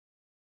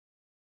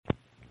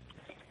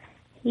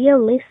You're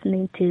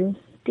listening to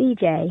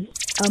DJ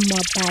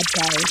Omar Bad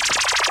Day.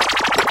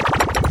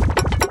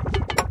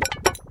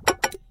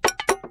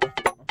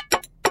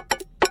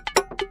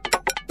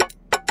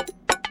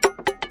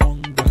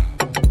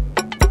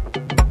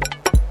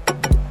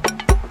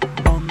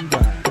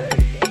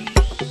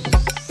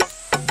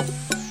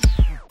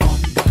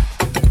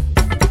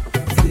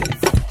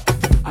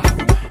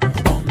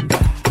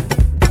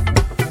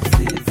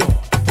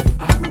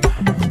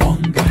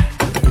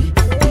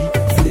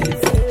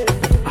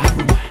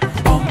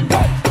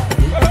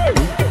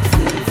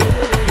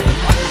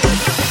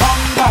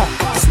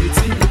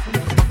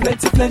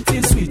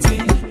 Plenty sweetie,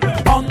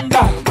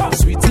 hunger,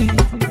 sweetie,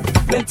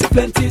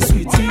 plenty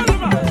sweetie,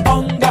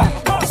 hunger,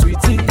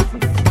 sweetie,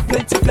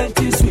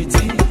 plenty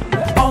sweetie,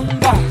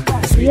 hunger,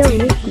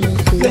 sweetie,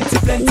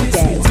 plenty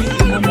sweetie.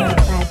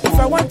 If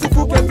I want to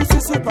cook a piece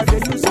of soup, I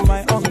dey use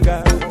my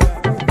hunger.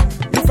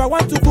 If I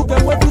want to cook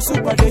a wet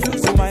soup, I dey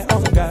use my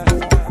hunger.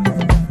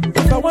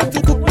 If I want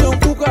to cook no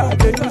cooker, I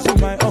dey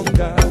use my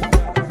hunger.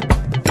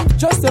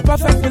 Just a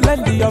perfect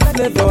blend of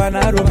flavor and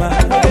aroma.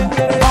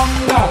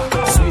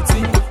 Hunger,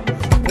 sweetie.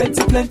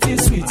 Plenty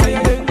sweetie,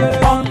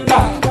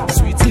 hunger,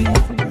 sweetie,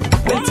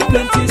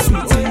 plenty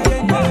sweetie,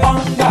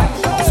 hunger,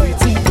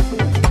 sweetie,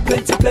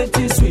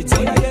 plenty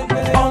sweetie,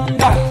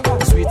 hunger,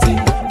 sweetie,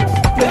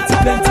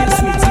 plenty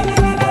sweetie.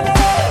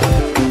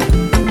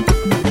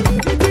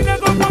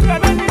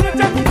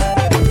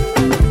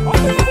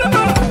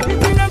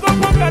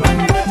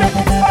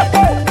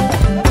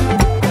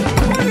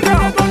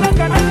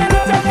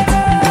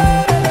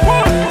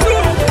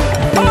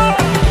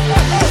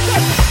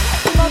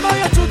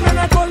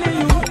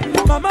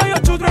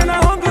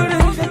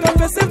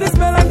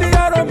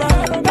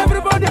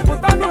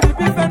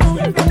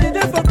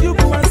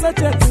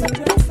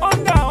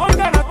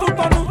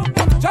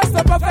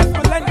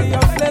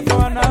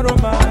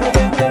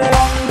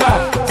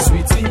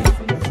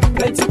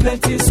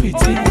 Plenty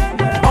sweetie,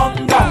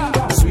 hunger,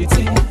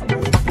 sweetie,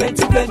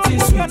 plenty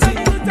sweetie,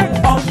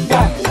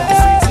 hunger,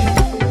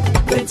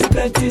 sweetie,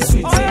 plenty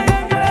sweetie,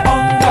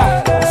 hunger,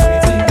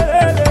 sweetie,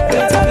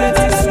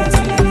 plenty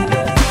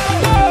sweetie.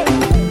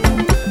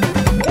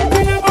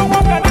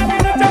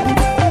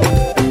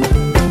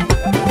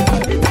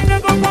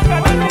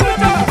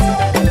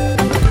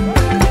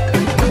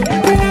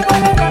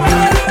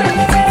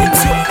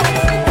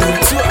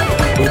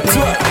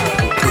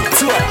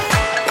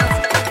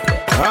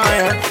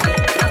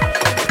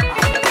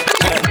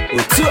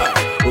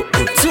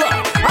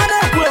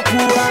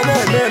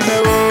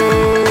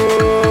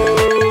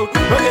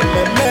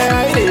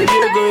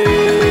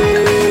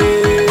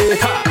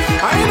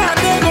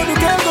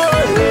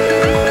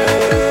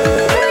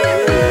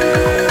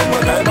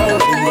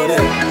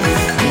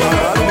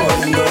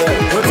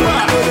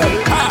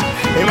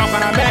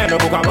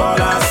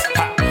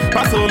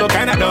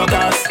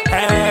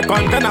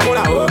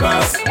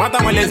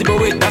 Lazy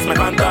but wait, that's my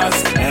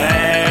fantasy.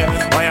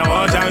 Why you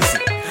want chance?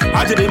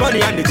 I do the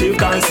money and the chief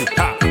dance.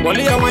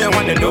 Only I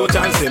want the no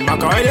chance. My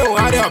car, you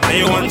want it, but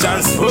you want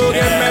chance. Okay,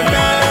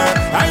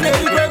 I need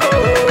to go.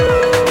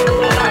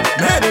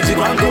 Maybe you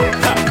want go.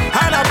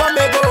 And I want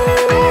to go.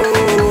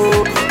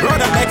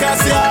 Brother, make us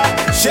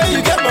see. Share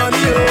you get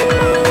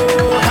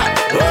money.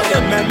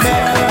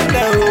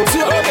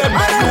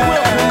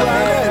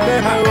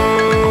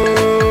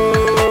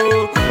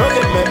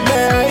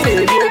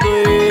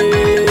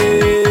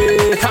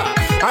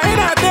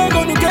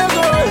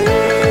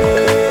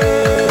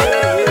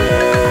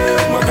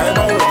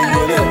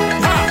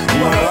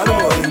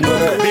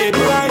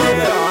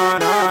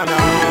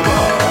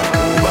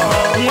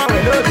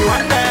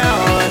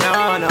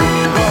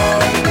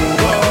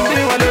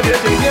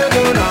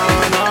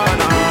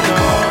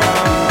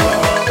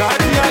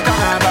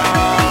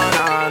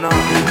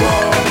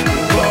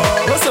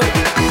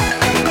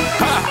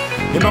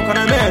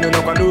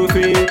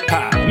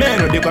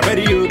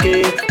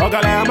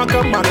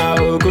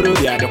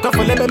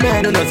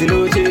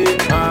 Okay,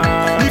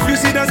 if you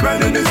see them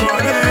spending this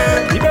money,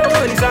 you better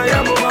hold this I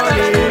am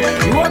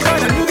money. You walk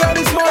out and you got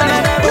this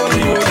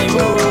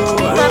money.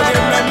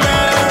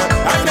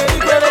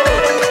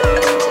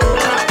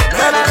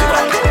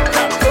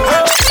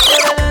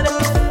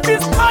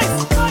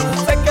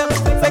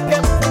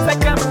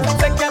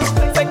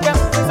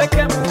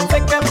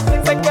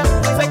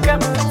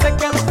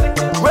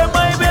 Where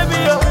my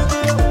baby,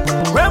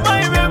 where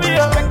my baby,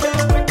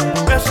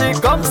 where she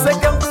comes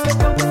second.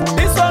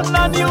 This one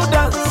a new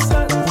dance.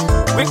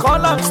 We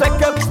call them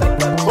second.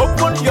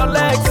 Open your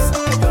legs.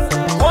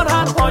 One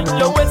hand on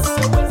your waist.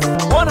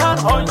 One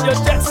hand on your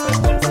chest.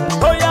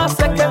 Oh yeah,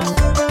 second.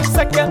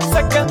 Second,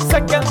 second,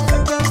 second.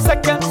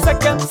 Second,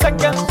 second,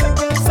 second.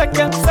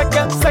 Second,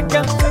 second,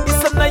 second.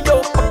 It's a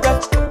nayo panga.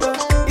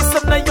 It's a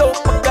nayo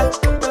panga.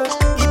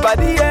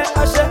 Ibadi e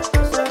ashe.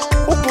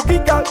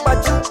 Ukugika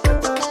bachi.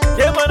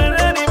 Kemane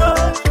nima.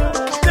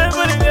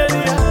 Kemane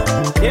nima.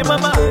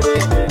 Kemama.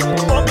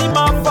 Omi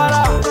ma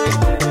fara.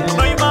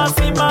 Noima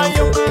si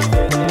mayo.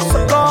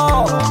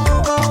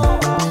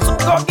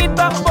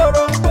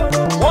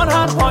 One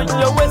hand on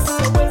your waist,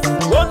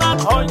 one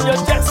hand on your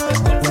chest.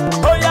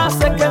 Oh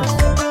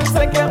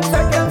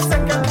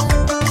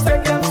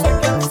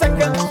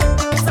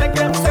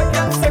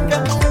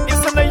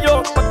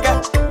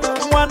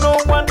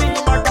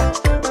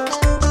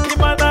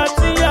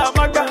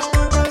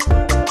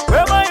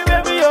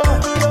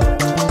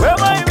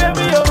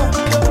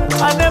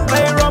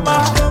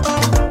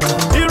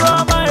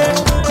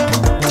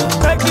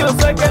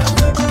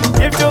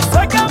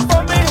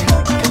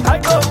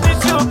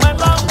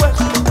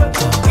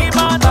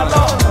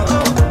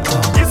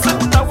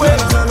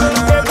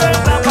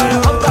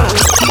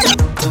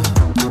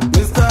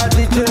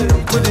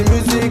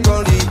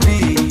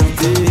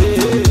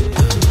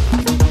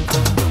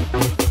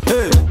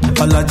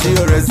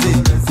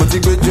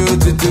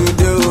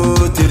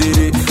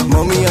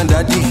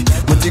daddy.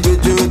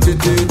 Motivate you to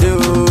do.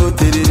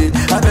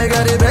 I beg,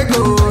 I beg,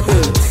 oh.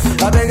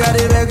 I beg,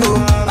 I beg, oh.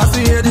 I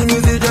see hear the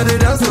music, you're the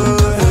dance, oh.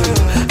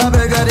 I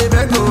beg, I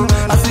beg, oh.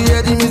 I see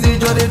hear the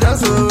music, you're the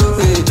dance, oh.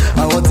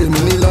 I want him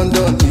in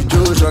London,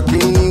 Ijo,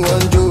 shocking,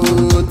 one Joe.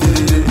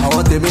 I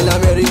want him in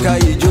America,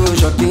 Ijo,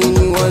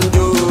 shocking, one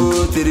Joe.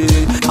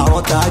 I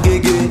want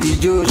Agege,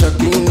 Ijo,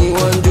 shocking,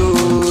 one Joe.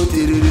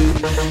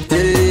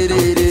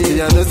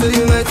 I know say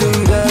you like to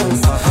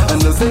dance, I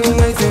know say you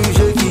like to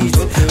shake it,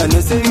 I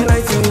know say you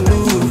like to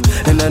move,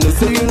 and I know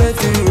say you like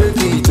to work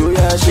it. Oh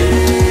yeah,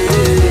 shake.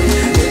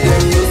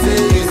 Them no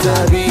say you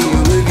sabi, you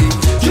work it.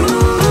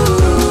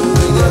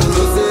 Them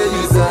no say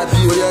you sabi,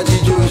 oh yeah,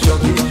 Jijo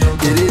shocky.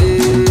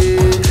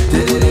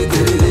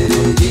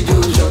 Jijo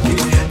shocky.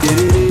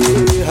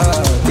 Ha.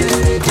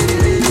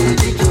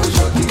 Jijo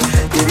shocky.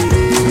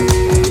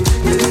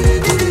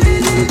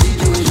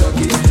 Jijo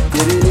shocky.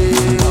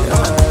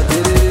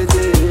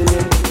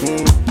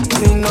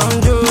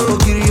 Ninonjo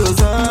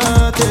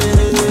kiriosate,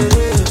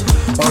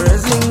 ọ̀rẹ́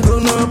sì ń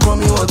gbóná pọ̀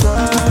mi wọ̀tá.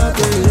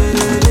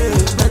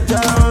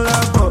 Ẹja ńlá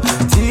pọ̀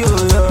tí ó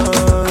yọ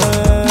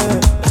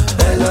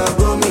ẹ lọ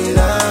gómi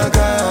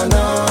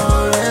lákàná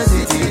ọ̀rẹ́ sì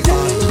ti dé.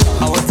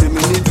 Àwọn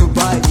tèmi ní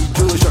Dubai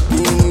ìjó ṣọ̀kì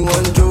ni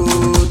wọ́n ń jó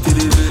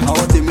tèrè.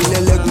 Àwọn tèmi ní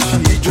Ẹlẹ́gùṣì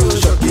ìjó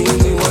ṣọ̀kì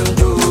ni wọ́n ń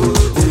jó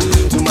tèrè.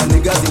 To my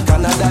niggas in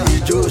Canada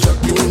ìjó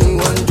ṣọ̀kì ni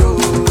wọ́n ń jó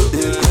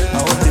tèrè.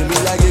 Àwọn tèmi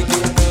lágége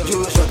ìjó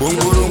ṣọ̀kì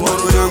ni wọ́n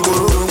ń jó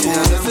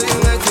tèrè.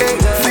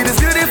 See this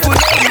beautiful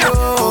lady,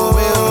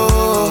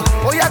 oh.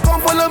 Oh, yeah, come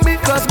follow me,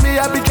 cause me,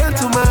 I be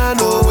gentleman,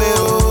 oh,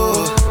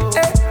 oh.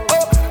 Hey,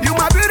 oh, you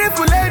my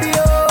beautiful lady,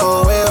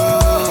 oh.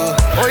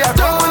 Oh, yeah,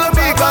 come follow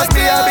me, cause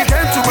me, I be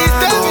gentleman,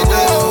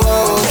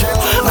 oh.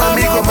 Now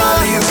me go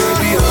marry you,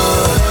 baby, oh.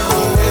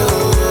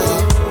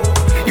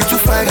 You too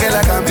fine, girl,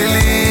 I can't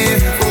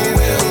believe.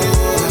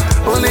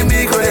 Only me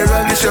go there,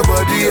 run this your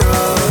body, oh.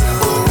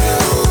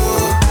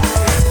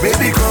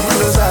 Baby, come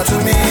closer to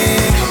me.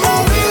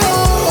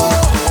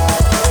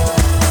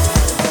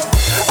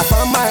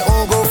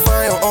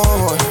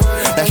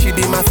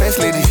 My first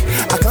lady,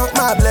 I count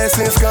my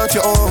blessings, count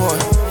your own.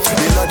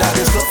 The Lord that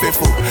is so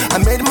faithful. I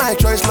made my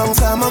choice long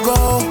time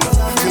ago.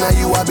 So now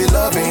you I be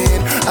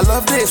loving. I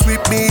love this, sweep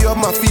me up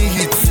my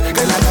feet,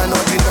 girl I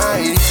cannot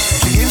deny it.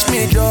 She gives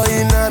me joy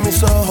in my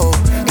soul,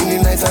 in the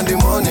night and the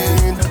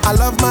morning. I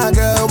love my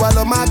girl, I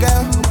love my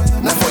girl.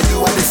 Now for you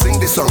I just sing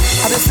this song.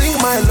 I just sing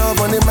my love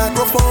on the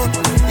microphone.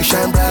 You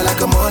shine bright like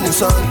a morning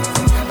sun,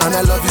 and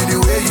I love you the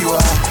way you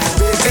are.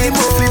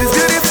 Baby, see this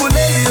beautiful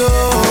lady, oh.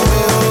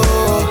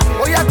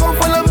 Oh yeah, come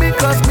follow me,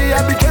 cause me,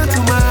 I be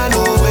gentleman,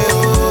 oh.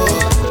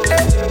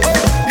 Hey, oh,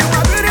 you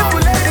my beautiful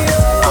lady,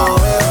 oh.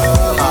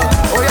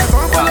 Oh yeah,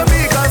 come follow me,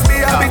 cause me,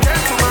 I be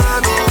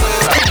gentleman, oh.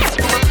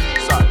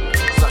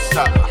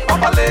 On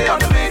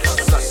the beat,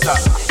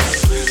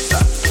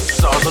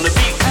 stars on the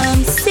beat.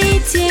 I'm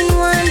sitting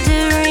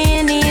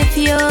wondering if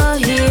you're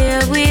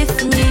here with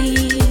me.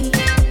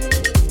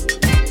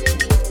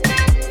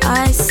 I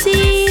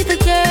see the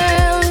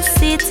girl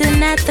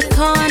sitting at the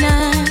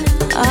corner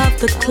of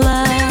the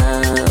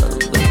club.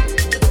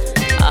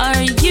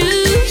 Are you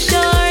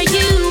sure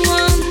you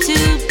want to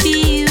be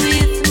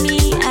with me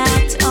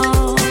at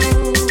all?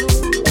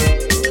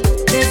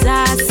 'Cause I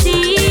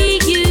see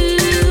you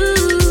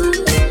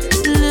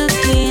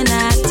looking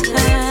at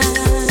her.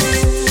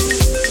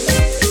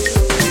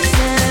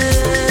 So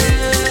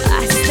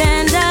I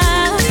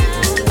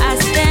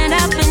stand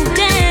up and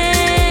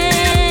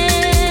dance.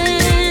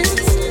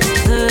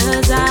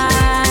 'Cause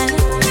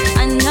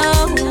I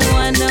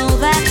know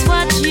that's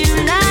what you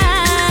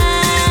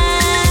like.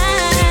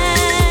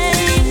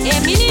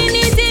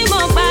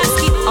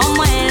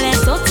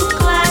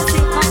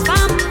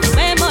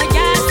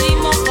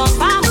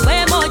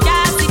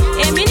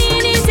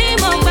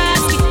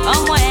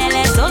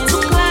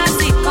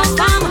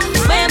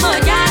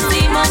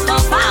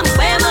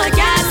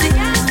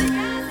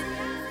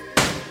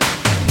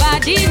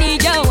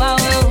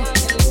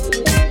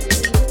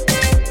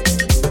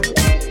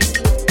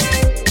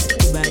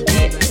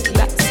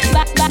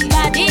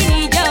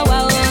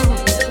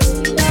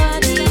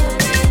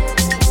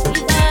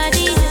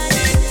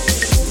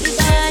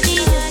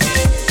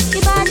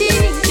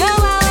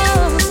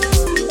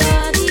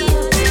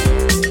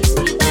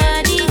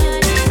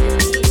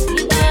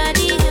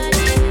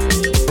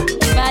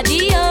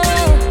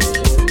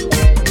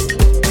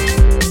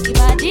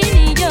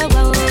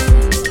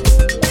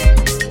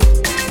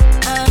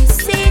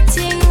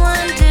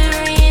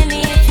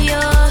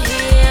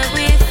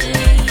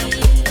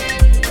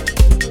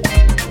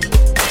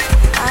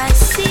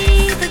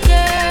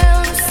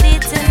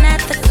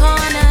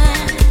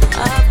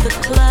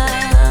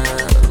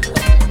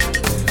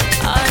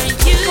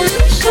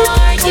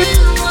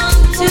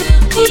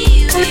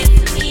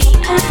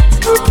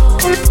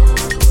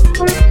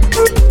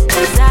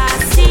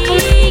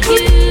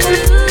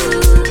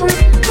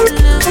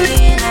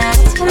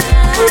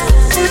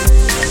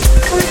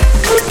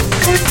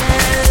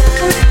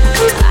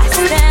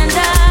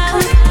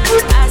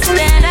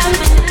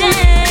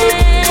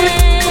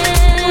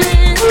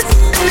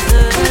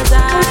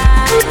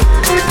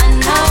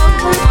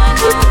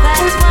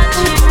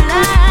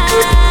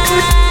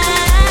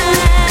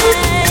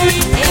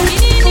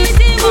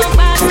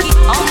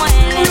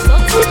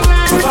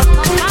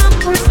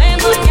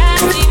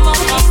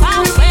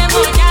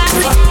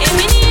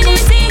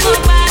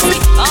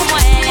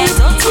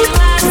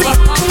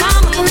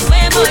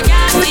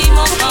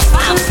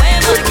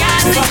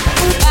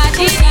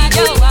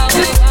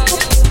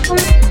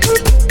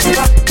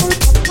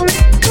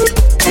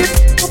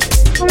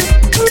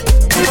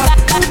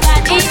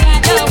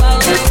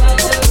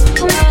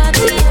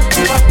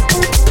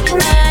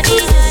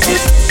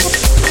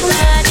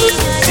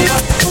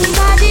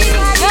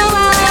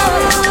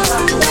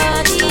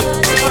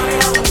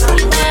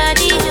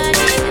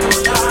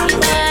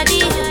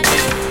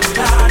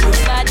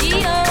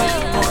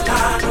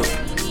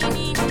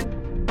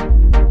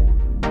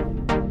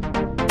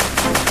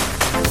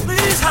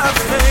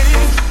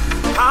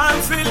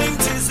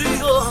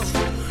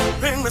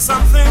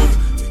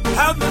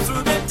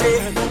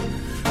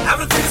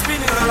 Everything's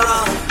spinning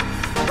around,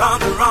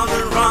 round and round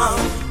and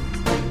round.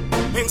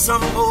 In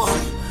some more,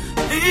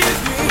 leave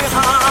me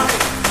high.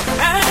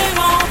 Hang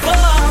on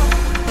for,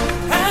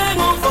 hang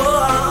on for,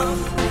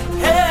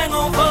 hang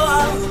on for.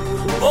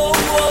 Oh,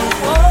 oh,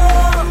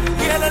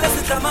 oh. Yeah,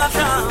 let's get my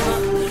time.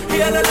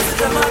 Yeah, let's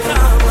get my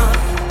time.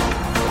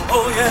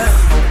 Oh, yeah.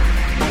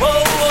 Oh,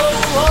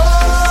 oh, oh.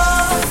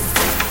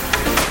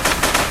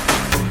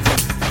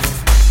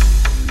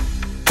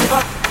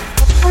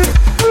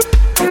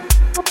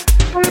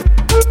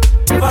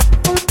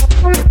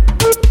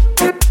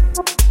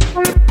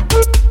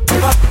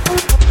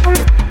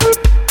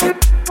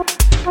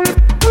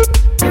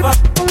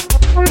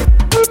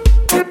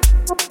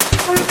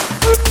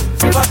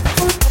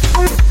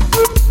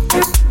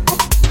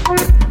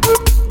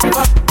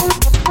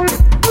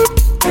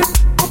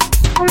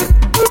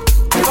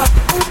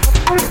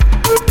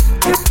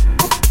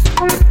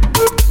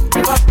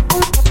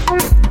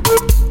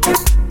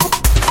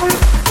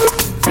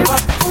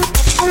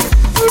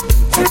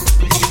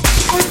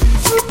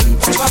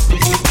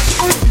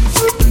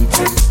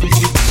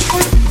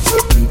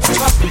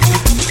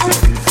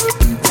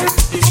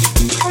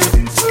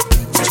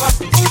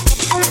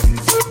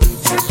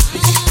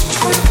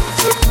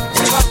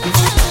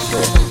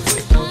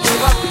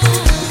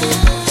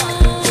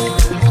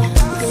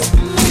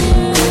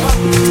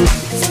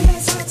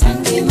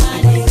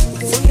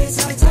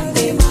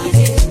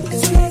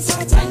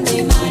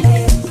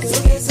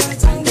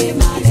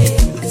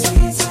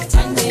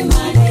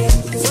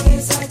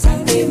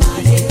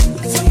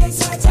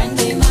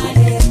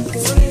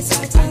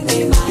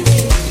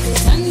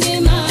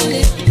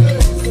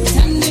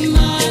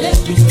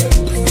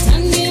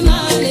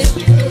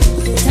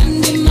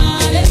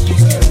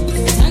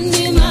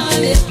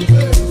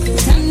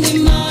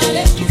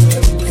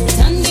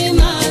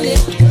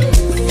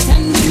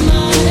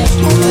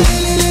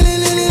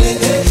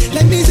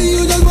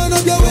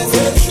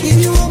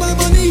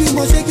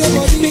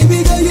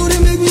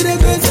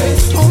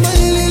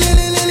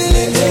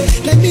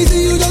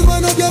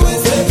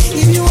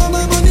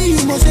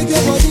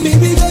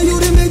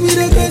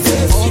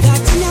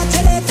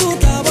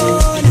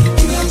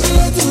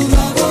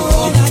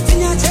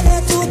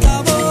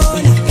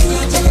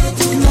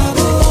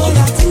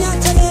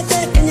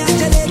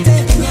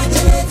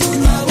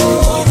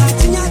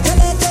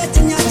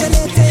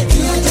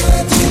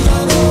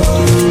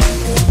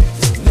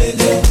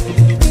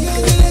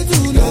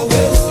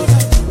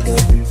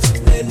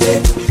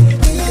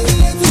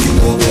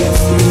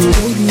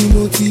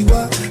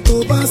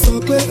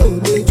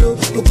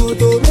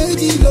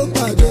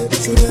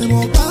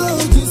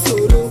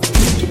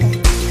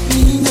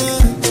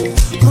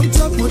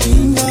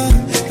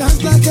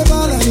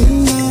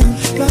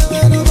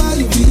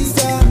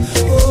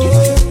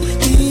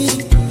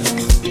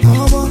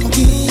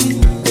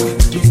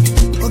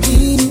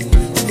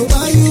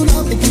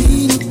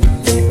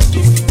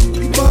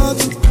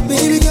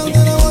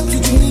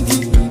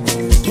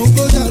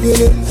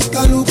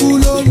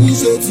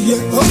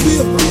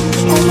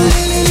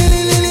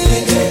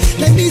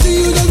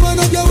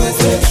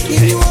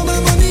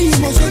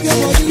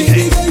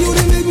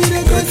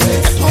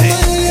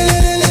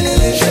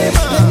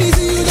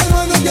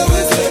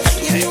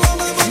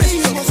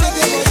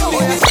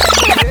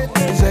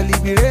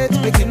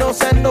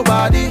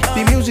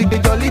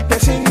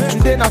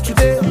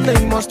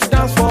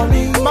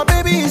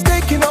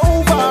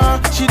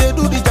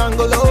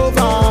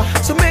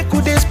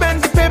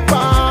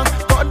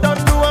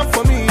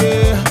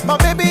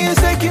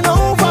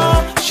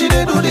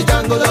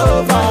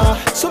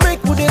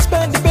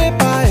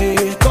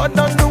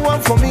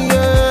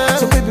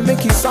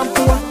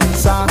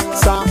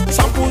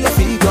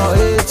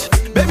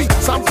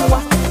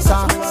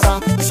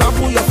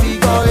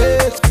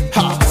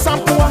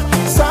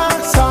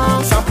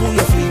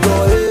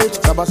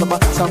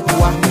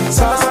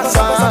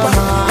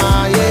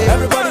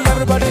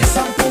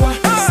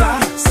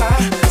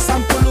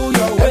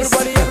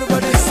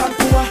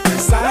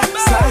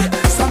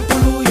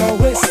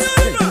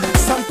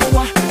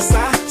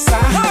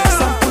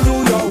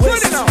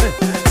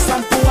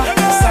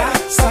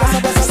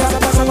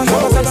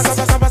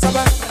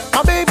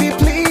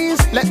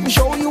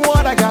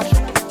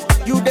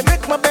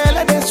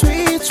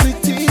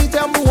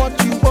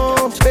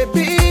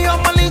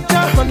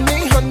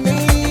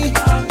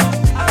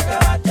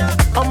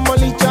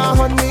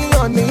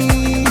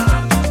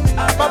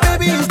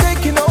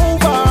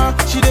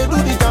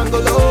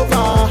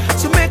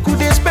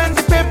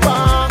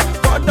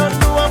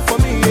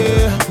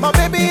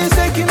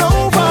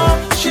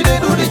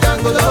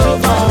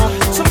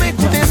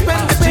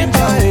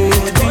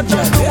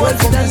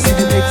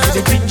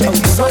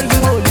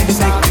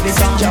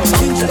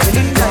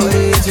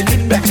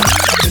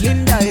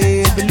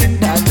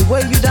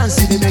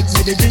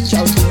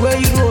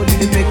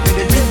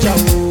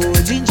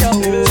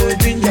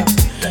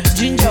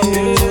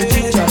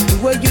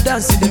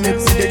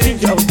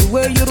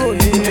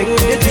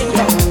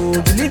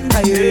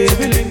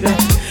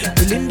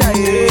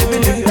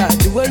 Belinda,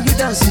 the way you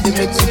dance, it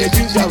makes you the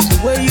ginger. The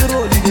way you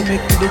roll, it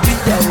make you the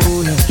ginger.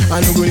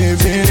 I no go live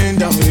feeling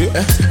down,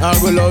 I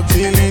go love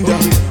feeling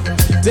down.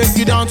 Take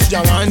you down to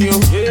Japan, yo.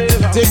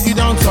 Take you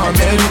down to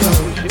America.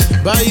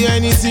 Buy you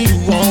anything you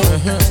want.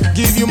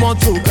 Give you more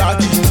to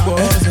khaki.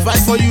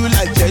 Fight for you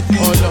like Jet Li.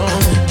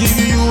 Give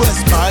you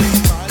US Mali.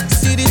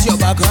 See this your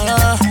back,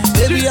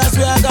 baby, I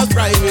swear I got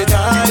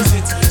privatize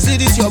it. See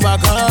this your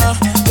back,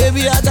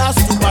 baby, I got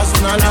to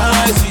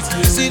personalize it.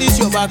 See this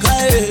your back,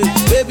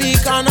 baby,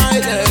 can I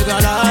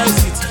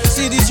legalize it?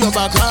 See this your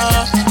back,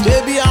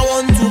 baby, I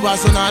want to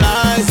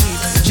personalize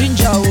it.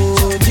 Ginger,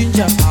 oh,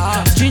 ginger,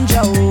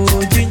 ginger,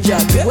 oh, ginger.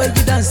 The way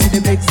you dance,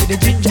 it make the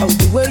ginger.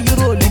 The way you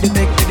roll, it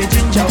make the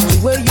ginger. The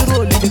way you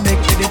roll, it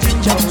make the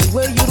ginger. The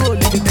way you roll,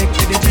 it make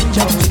the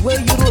ginger. The way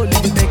you roll,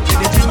 it make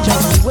the ginger.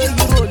 The way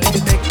you roll, it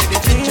make the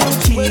ginger.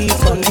 Keep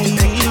for me,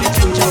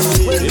 the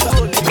way you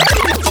roll,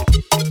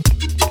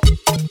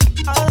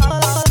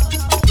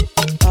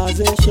 as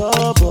a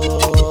shop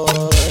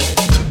boy,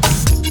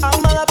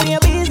 I'm all up in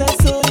your business,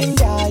 so in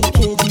die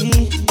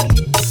KD.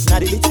 Now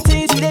the little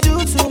things they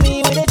do to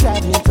me when they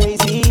drive me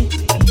crazy.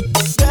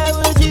 Where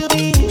would you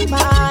be,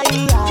 my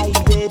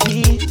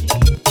baby?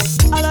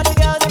 All of the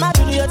girls in my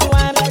studio to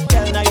wine like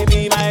girl, now you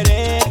be my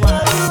red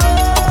one.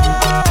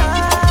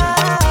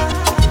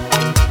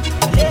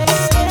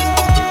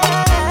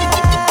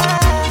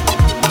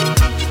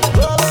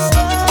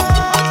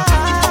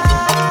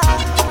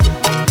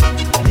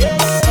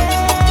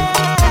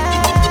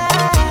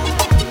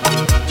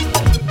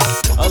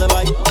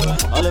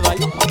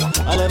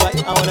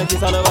 I wanna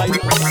kiss all of you,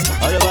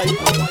 all of you,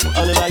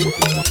 all of you,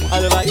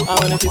 all of you. I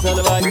wanna kiss all of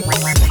you, all of you,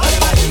 all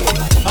of you,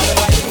 all of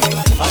you.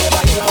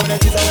 I wanna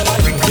kiss all of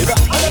you,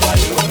 all of you, all of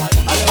you, all of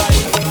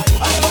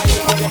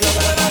you.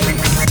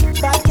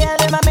 Bad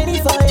girl in my many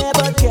for you,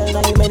 but girl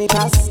now you many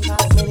pass,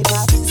 many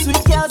pass.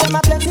 Sweet girls in my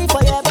plenty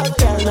for you, but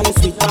girl now you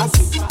sweet pass.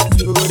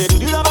 We go they do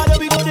the bad,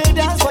 we go they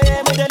dance for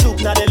you, but they look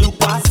now they look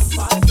pass.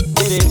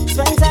 They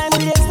spend time,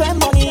 we they spend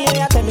money, and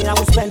you tell me I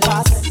will spend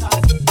pass.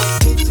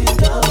 If you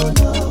don't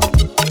know.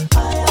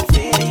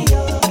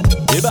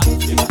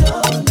 If you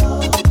don't know,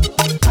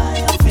 I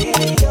am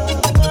feeling you.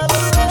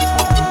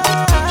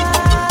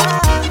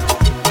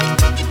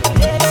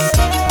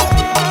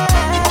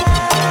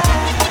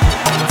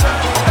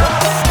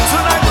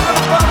 Tonight we're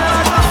gonna party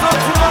like the sun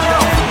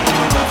tomorrow.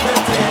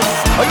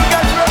 Are you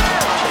guys ready?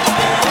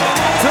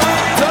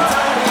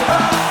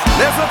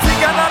 Laisse un petit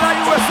canal à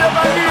USA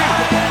Bagui,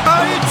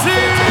 Haïti.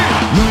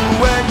 Nous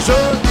est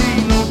joli,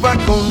 nous pas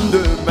contre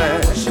demain.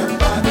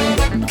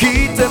 Qui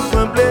t'aime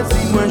un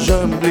plaisir, moi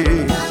j'aime blé.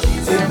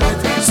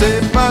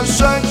 C'est pas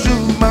chaque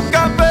jour m'a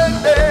capé.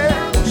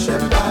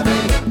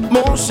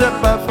 Mon chef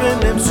pas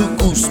freine sous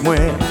cousse moi.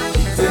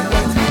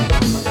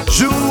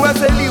 Joue à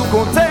tes lits ou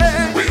compter.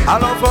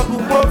 Alors faut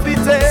pour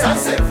profiter.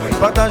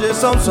 Partager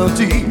sans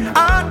sentir.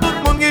 À tout le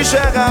monde qui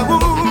cher à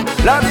vous.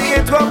 La vie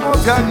est trop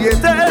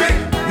contrariété.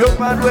 Yo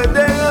pas doit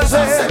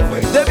déranger.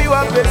 Depuis ou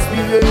à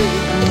respirer.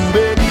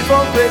 Baby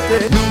faut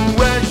péter.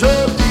 Nous est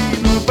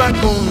joli, nous pas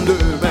contre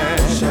demain.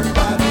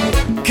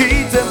 Qui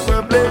t'aime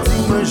un plaisir,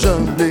 moi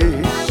j'en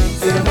ai.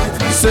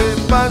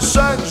 C'est pas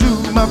chaque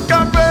jour m'a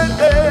capé.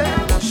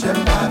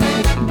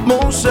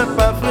 Mon chef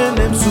pas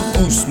freine sous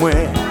pouce moi.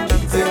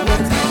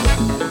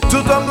 Tout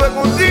homme doit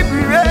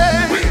contribuer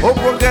au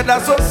progrès de la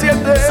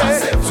société.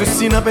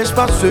 Ceci n'empêche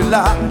pas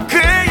cela.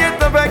 Créer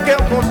un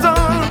vainqueur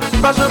content.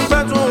 Pas jamais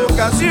perdre une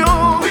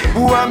occasion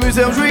pour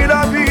amuser, jouir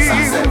la vie.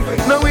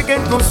 Dans le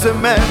week-end qu'on se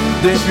met,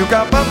 des plus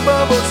capables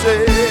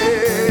d'embaucher.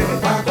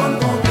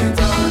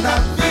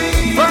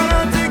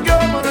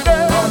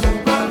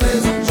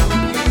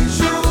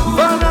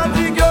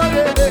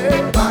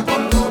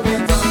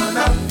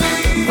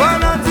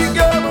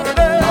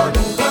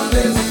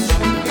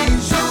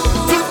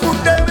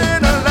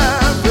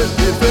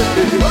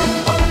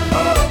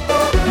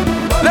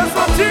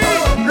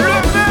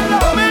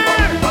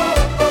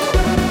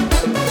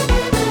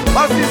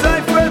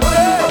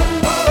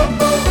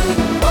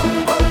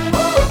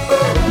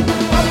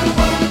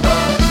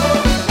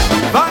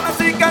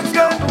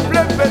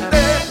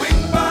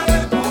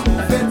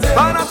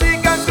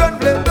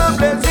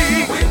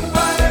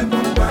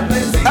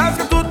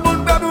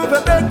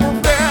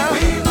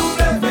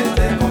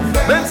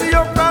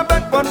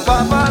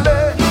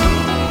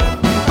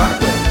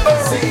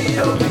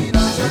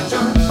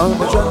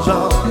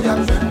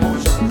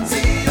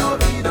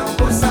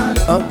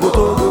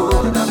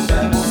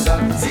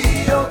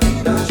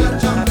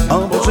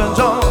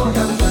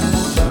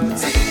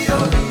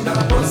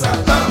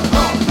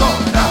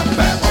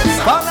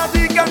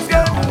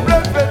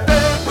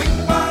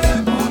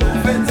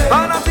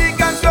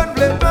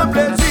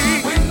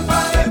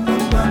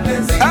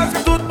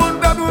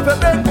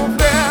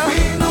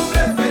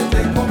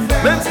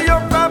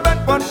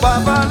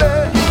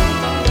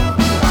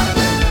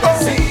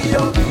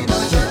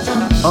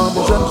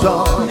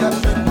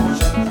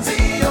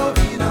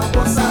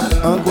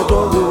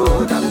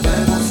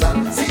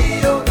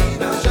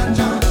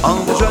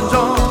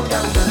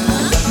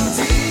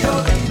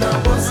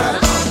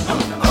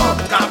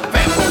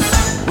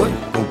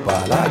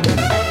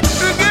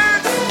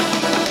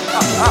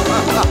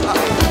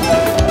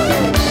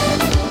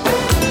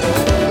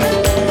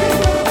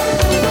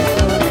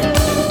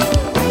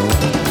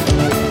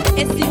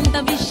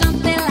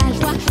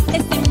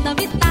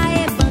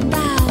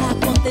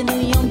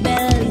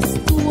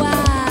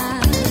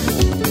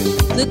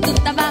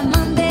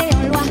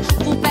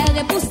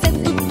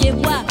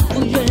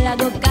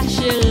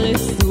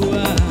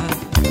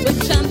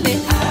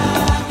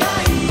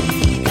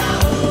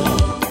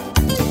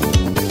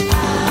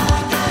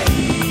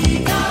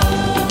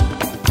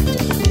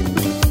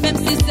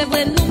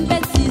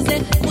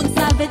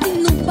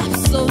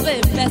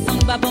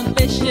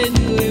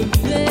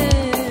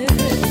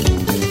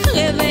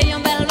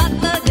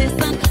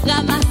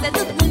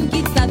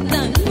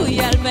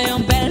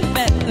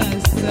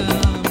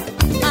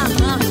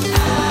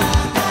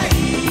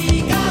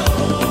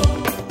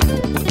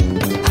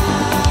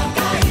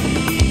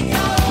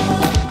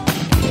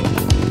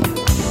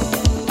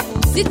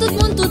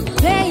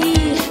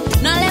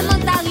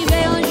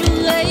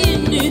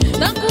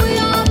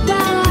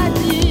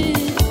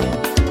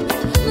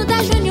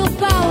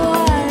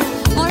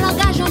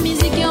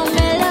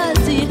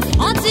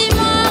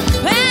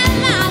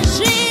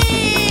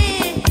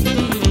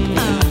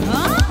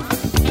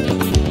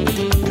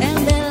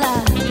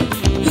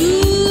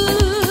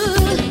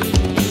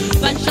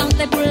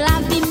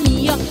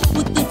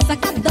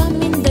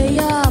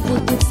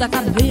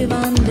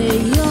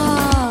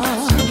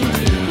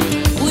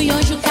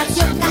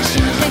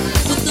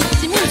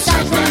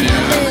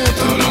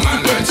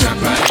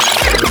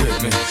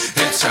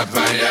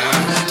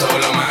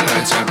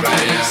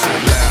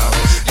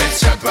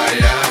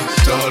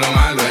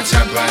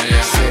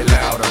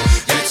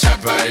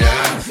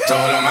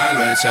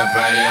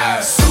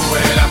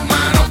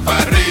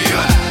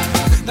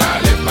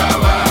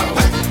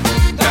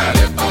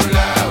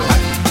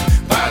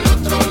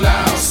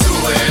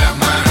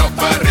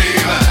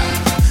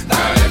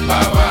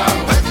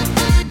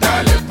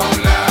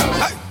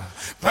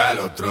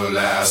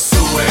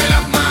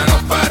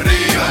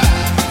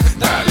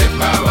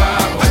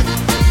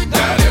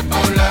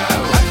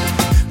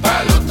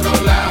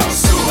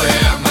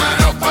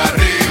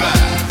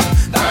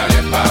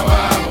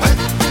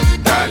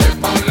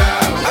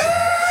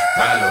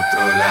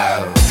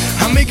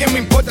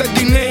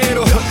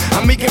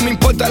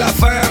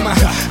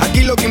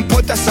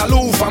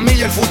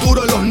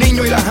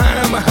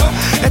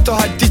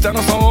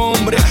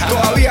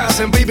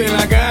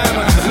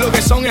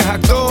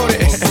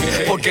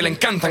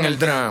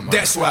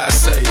 That's why I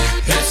say,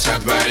 echa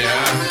para allá,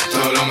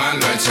 todo lo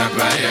malo echa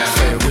para allá.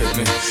 Say it with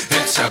me.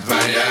 Echa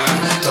para allá,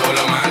 todo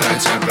lo malo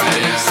echa para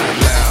allá. Say it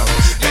loud.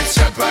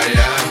 Echa para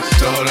allá,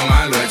 todo lo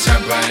malo echa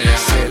para allá.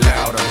 Say it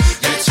louder.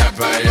 Echa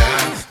para allá,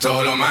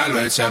 todo lo malo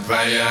echa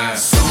para allá.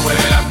 Sube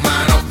las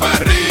manos para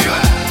arriba,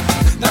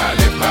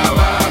 dale para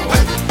abajo,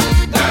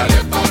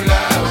 dale para un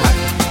lado,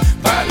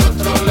 para el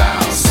otro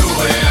lado.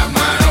 Sube las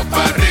manos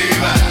para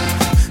arriba,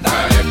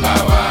 dale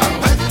para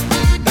abajo,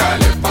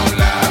 dale para un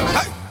lado,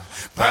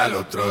 para el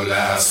otro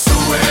lado.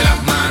 Sube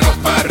las manos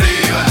para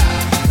arriba,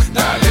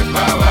 dale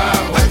para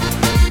abajo,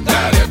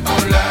 dale para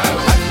un lado,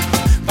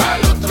 para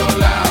el otro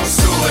lado.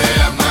 Sube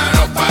las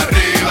manos para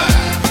arriba,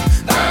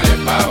 dale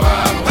para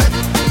abajo,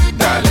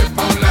 dale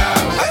para un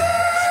lado,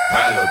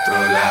 para el otro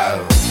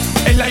lado.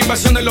 Es la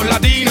invasión de los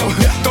latinos,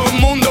 todo el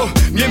mundo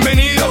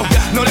bienvenido.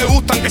 No le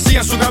gustan que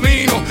sigan su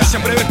camino,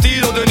 siempre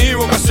vestidos de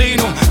Niro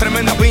Casino.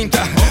 Tremenda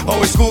pinta,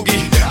 always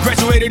cookie.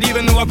 Graduated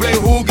even though I play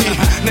hooky.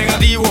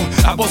 Negativo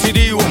a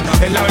positivo,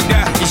 es la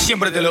verdad y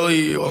siempre te lo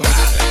digo.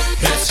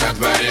 Echa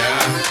para allá,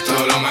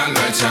 todo lo malo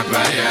echa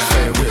para allá.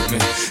 Say it with me.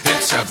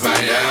 Echa para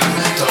allá,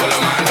 todo lo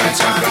malo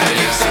echa para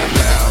allá.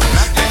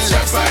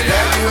 Echa para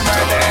allá, todo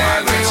lo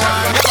malo echa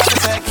para allá.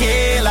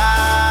 Tequila,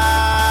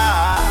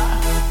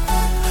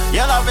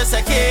 your love is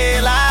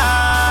tequila.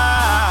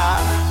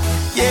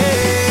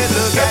 Yeah,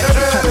 look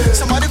at you.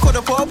 Somebody call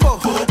the popo,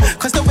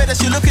 cause the way that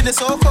she looking is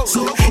so cold.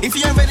 If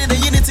you ain't ready,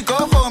 then you need to go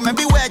home. And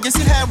beware, you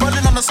see her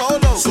rolling on the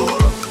solo.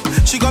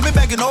 She got me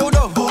begging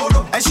Odo,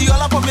 and she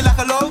all up on me like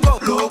a logo.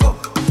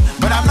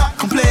 But I'm not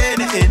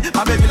complaining,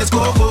 my baby, let's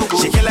go.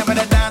 She killing with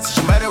the dance,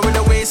 she better with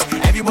the waist.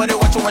 Everybody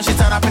watch her when she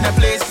turn up in the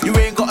place. You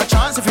ain't got a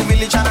chance if you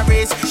really tryna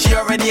race. She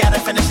already at the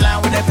finish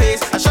line with the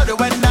pace. I shot it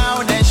went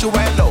down, then she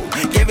went low.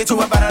 Gave it to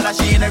her better like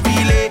she in a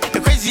relay.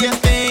 The craziest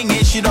thing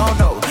is she don't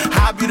know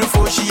how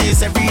beautiful she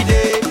is every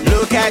day.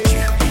 Look at you,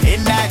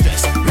 in that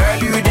dress. Girl,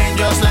 you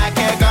dangerous like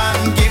a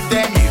gun. Give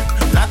them you,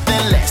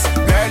 nothing less.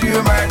 Girl,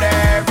 you murder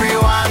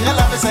everyone. Your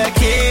love is a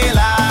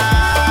killer.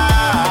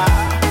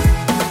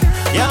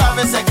 Your love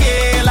is a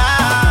killer.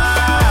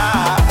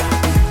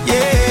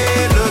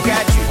 Yeah, look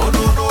at you. Oh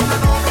no no no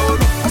no no.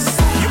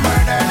 You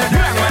murder the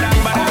dirty.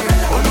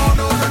 Oh no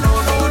no no no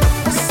no.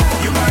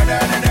 You murder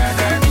the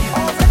dirty.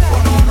 Oh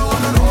no no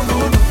no no no.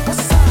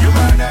 You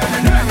murder the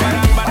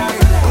dirty.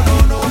 Oh no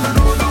no no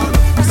no no.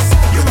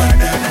 You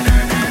murder the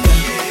dirty.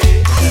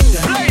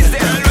 Blaze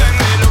it.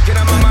 Looking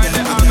at my mind,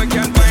 the arm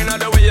can't find out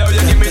the way how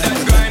you give me that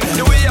grind.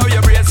 The way how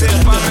you brace it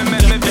for me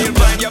make me feel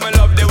fine. Yeah, my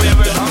love the way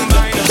we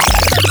combine.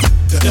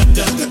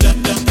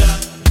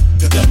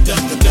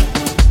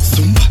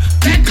 Zumba.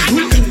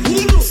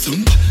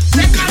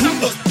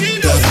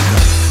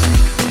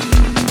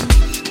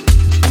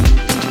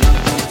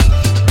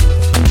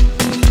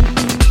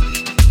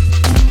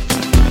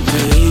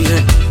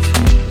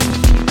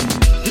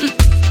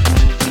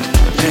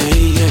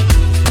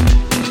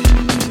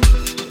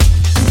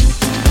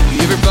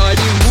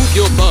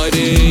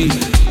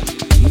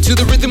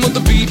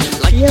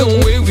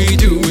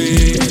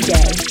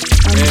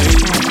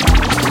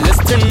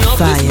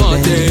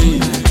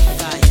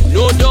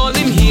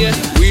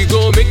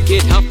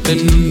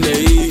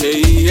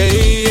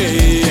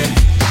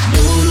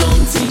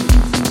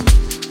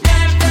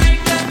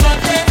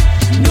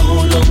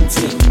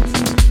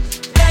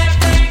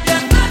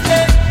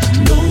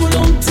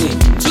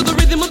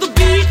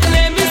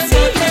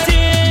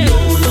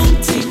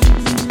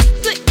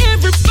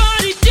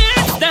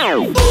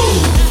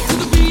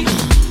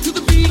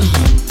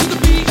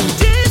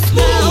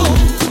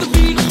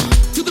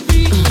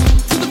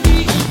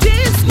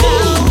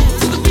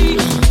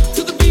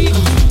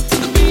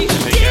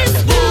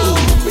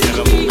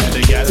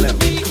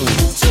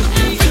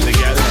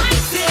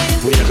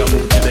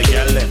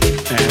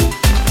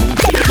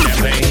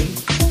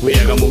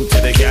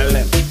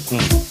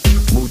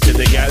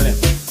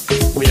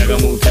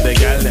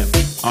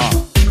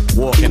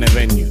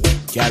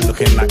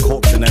 looking like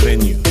corpse in a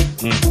venue.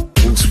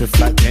 Move swift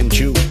like 10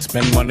 tube.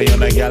 Spend money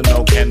on a gal,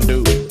 no can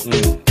do.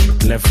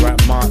 Left, right,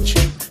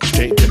 marching.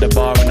 Straight to the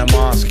bar and I'm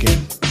asking.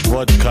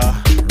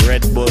 Vodka,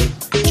 Red Bull,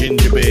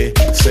 ginger beer,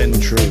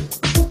 Central.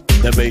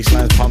 The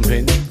bassline's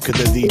pumping, cause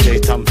the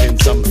DJ's thumping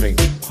something.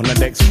 On the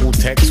decks, full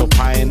text or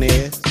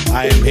pioneers.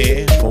 I am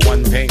here for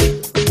one thing.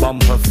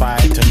 Bumper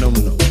fight to num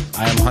num.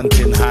 I am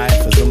hunting high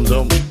for zum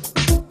zum.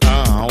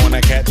 I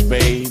wanna catch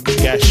babe,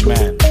 gash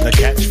man, the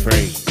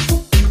catchphrase.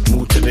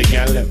 Move to the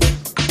gallem.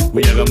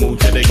 We are gonna move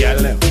to the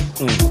gallem.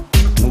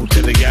 Move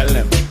to the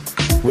gallem.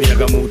 We are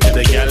gonna move to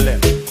the gallem.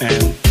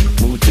 And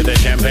move to the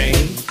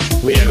champagne.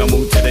 We are gonna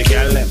move to the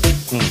gallem.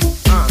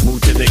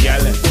 Move to the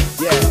gallem.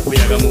 Yeah, we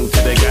are gonna move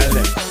to the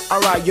gallem.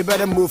 Alright, you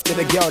better move to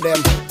the girl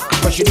them.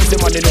 Cause she needs the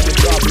money, not the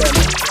problem.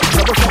 So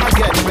we come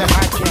again, we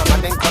high cam.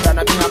 And then call her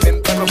and I'm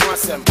in Pepper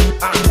Mossem.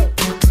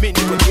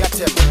 Mini with the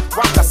atem.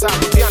 Waka Sam,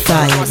 the answer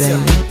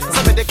Mossem.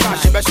 Some of the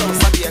cash, you better show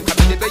Sabi and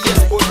come in the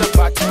yes, put the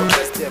party to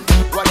bless them.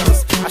 What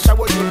else? I shall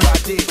work you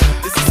party.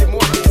 This is the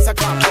morning, it's a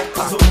car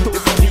pumper. The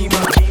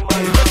Fadima,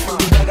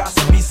 I got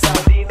some visa.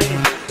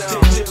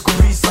 Change the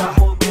visa.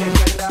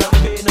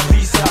 Pay the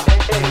visa.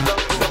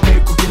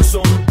 Make you get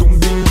some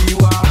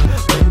tumbingiwa.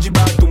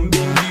 Benjiba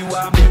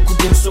tumbingiwa. Make you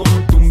get some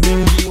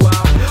tumbingiwa.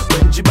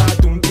 Benjiba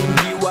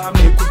tumbingiwa.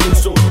 Make you get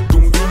some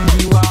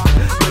tumbingiwa.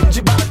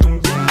 Benjiba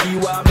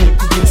tumbingiwa. Make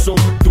you get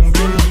some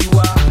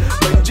tumbingiwa.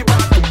 Benjiba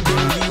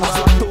tumbingiwa.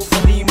 To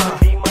Fadima,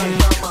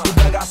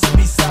 I got some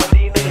visa.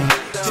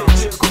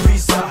 Change the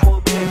visa.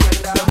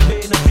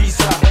 Pay the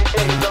visa.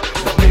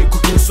 Make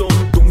you get some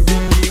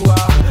tumbingiwa.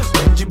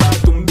 Benjiba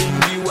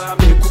tumbingiwa.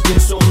 Make you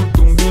get some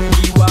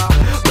tumbingiwa.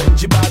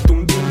 Benjiba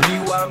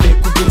tumbingiwa.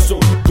 Make you get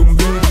some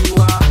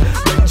tumbingiwa.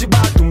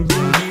 Benjiba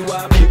tumbingiwa.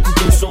 Make you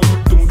get some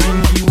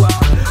tumbingiwa.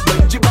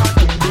 Benjiba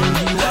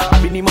tumbingiwa.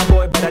 I been in my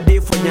boy, but I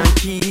did for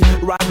Yankee.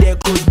 Right there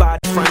close by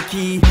the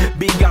Frankie.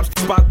 Big ups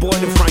to Spark Boy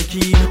the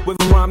Frankie.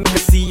 With around make a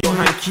see your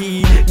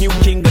hanky. New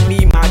King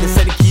Ganima, the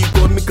said the key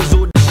go make a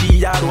zo the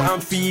she yaro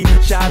amfi.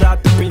 Shout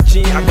out to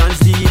Pinchy,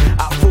 Aganzi,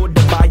 Afro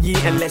the Bayi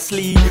and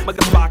Leslie. Make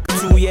a spark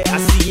too, yeah, I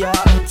see ya.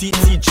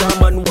 TT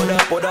German, what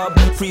up, what up?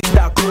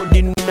 Freestyle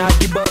coding, not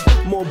give up.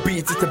 More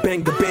beats, it's a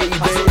banger, baby.